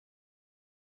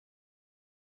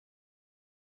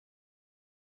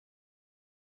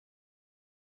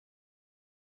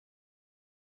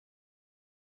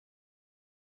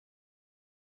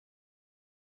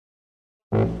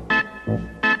Show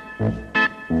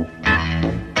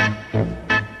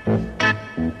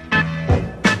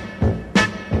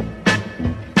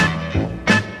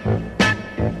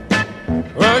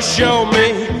me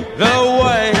the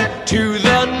way to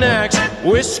the next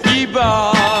whiskey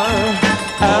bar.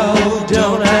 Oh,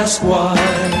 don't ask why.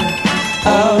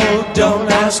 Oh, don't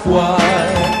ask why.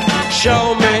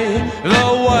 Show me the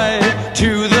way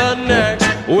to the next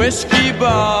whiskey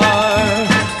bar.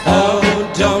 Oh,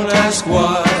 don't ask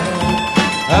why.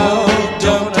 Oh,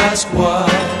 don't ask why.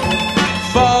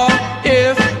 For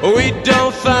if we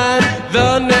don't find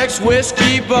the next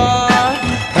whiskey bar,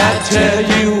 I tell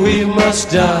you we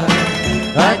must die.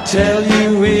 I tell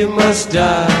you we must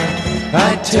die.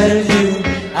 I tell you,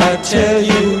 I tell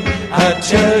you, I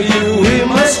tell you we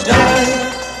must die.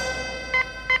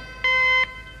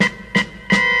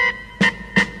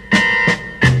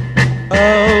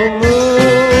 Oh,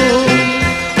 moon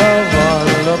of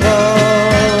Alabama,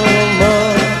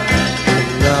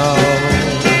 now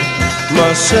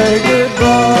must say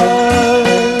goodbye.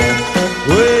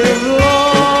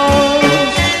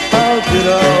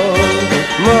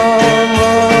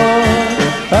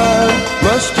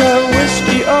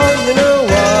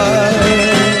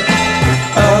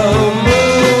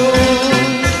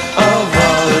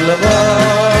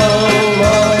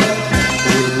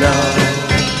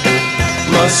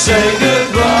 Say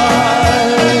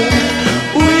goodbye.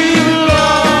 We've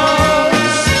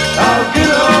lost our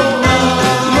good old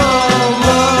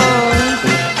mama,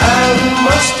 and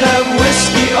must have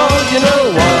whiskey. Oh, you know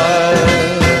why?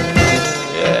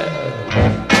 Yeah.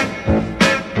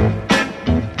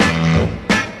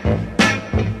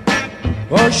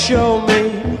 Well, show me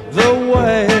the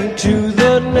way to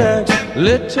the next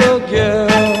little girl.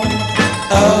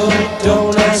 Oh,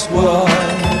 don't ask why.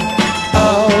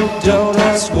 Don't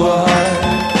ask why.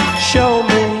 Show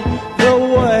me the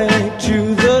way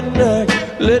to the next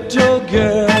little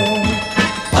girl.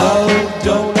 Oh,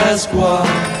 don't ask why.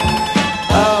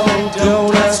 Oh,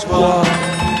 don't ask why.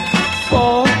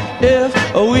 For if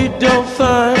we don't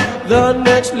find the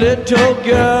next little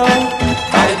girl,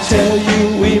 I tell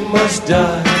you we must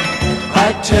die.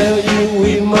 I tell you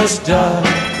we must die.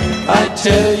 I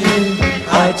tell you,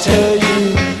 I tell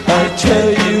you, I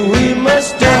tell you we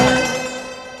must die.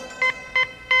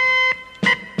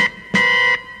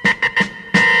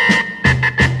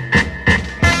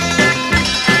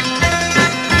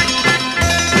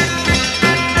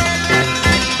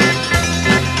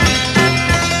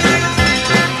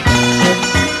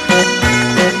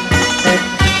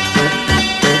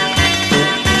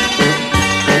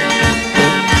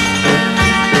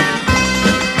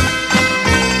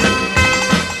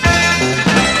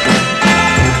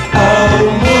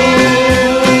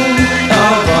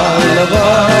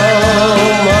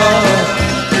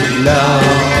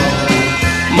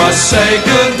 Say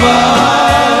good.